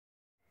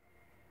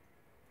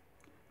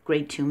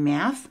Grade 2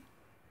 Math,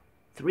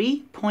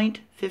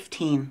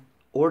 3.15,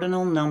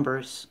 Ordinal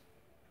Numbers.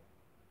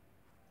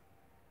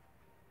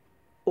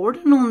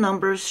 Ordinal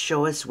numbers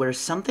show us where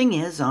something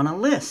is on a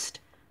list.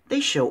 They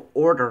show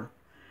order.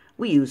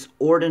 We use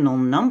ordinal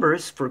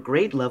numbers for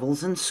grade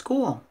levels in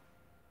school.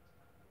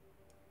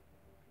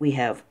 We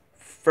have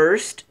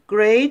first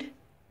grade,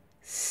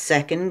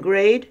 second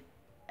grade,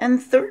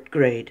 and third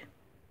grade.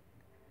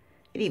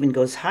 It even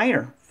goes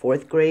higher,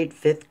 fourth grade,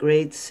 fifth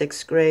grade,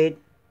 sixth grade.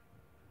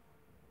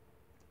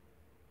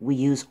 We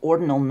use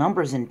ordinal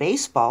numbers in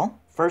baseball,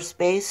 first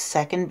base,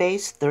 second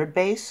base, third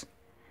base.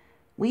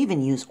 We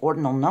even use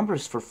ordinal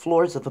numbers for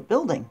floors of a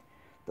building,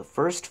 the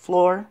first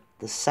floor,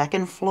 the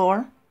second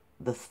floor,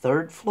 the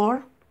third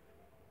floor.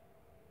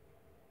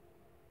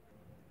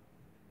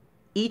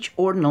 Each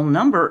ordinal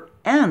number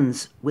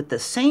ends with the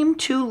same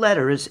two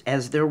letters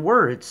as their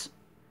words.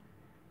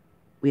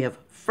 We have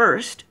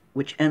first,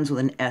 which ends with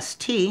an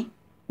ST.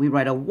 We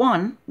write a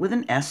 1 with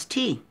an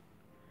ST.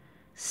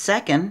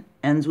 Second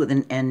ends with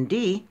an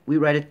ND. We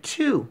write a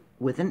 2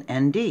 with an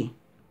ND.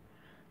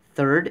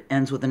 Third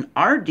ends with an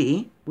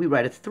RD. We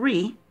write a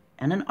 3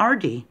 and an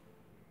RD.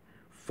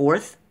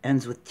 Fourth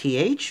ends with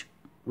TH.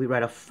 We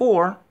write a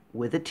 4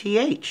 with a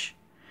TH.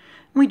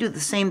 We do the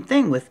same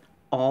thing with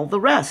all the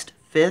rest.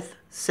 Fifth,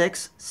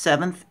 sixth,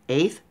 seventh,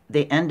 eighth,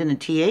 they end in a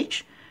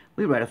TH.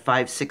 We write a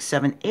 5, 6,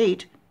 7,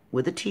 8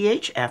 with a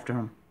TH after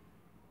them.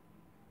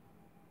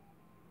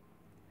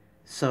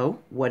 So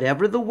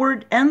whatever the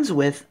word ends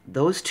with,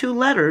 those two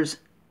letters,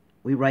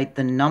 we write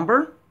the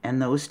number and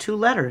those two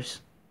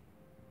letters.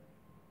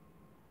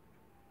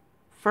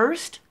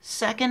 First,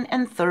 second,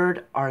 and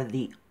third are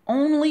the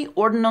only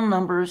ordinal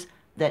numbers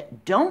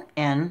that don't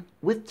end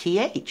with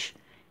TH,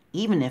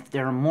 even if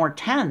there are more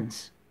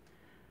tens.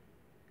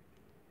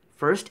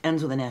 First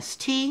ends with an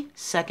ST,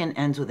 second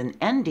ends with an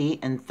ND,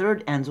 and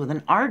third ends with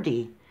an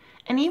RD.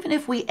 And even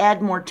if we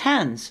add more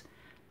tens,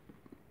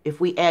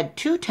 if we add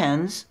 2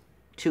 tens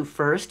to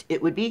first,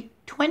 it would be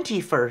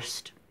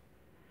 21st.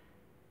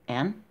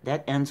 And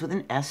that ends with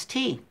an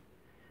ST.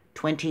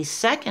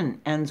 22nd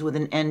ends with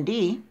an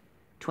ND.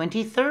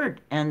 23rd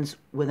ends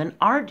with an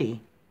RD.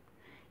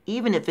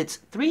 Even if it's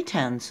 3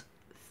 tens,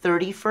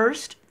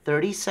 31st,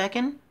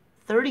 32nd,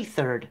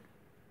 33rd.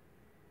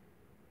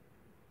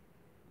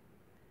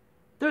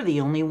 They're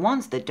the only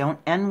ones that don't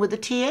end with a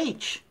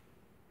TH.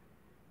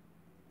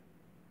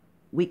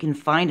 We can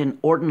find an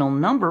ordinal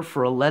number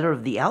for a letter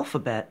of the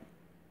alphabet.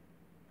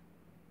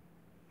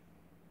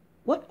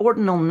 What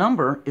ordinal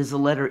number is the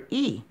letter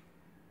E?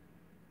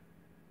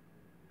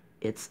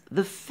 It's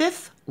the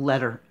 5th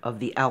letter of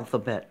the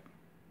alphabet.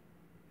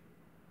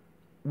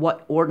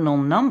 What ordinal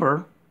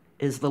number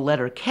is the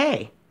letter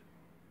K?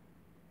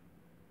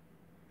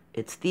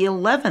 It's the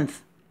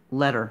 11th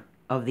letter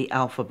of the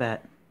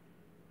alphabet.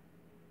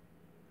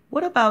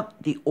 What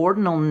about the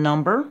ordinal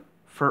number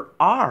for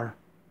R?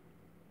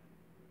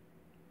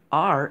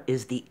 R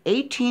is the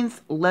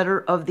 18th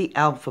letter of the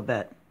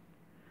alphabet.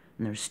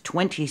 And there's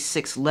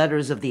 26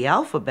 letters of the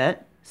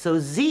alphabet, so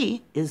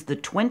Z is the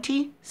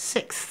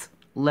 26th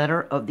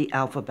letter of the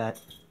alphabet.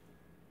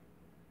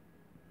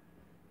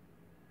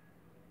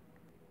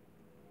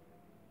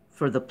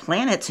 For the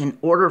planets in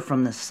order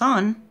from the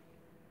sun,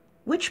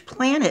 which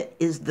planet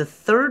is the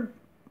third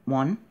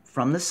one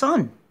from the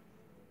sun?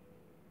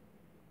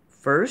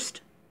 First,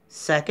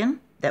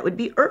 second, that would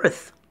be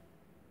Earth.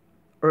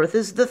 Earth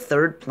is the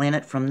third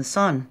planet from the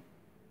sun.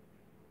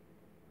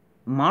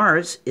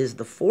 Mars is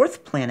the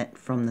 4th planet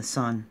from the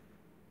sun.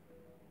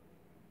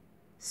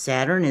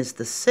 Saturn is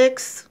the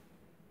 6th.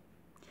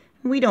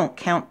 We don't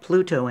count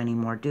Pluto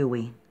anymore, do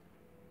we?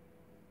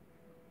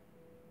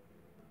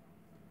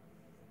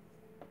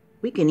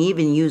 We can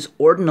even use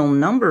ordinal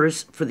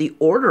numbers for the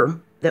order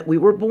that we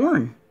were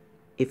born.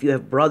 If you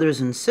have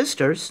brothers and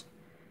sisters,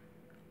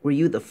 were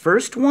you the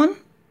first one,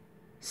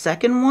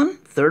 second one,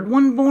 third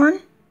one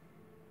born?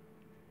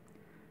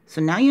 So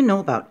now you know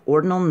about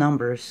ordinal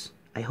numbers.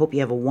 I hope you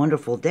have a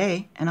wonderful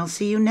day, and I'll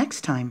see you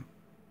next time.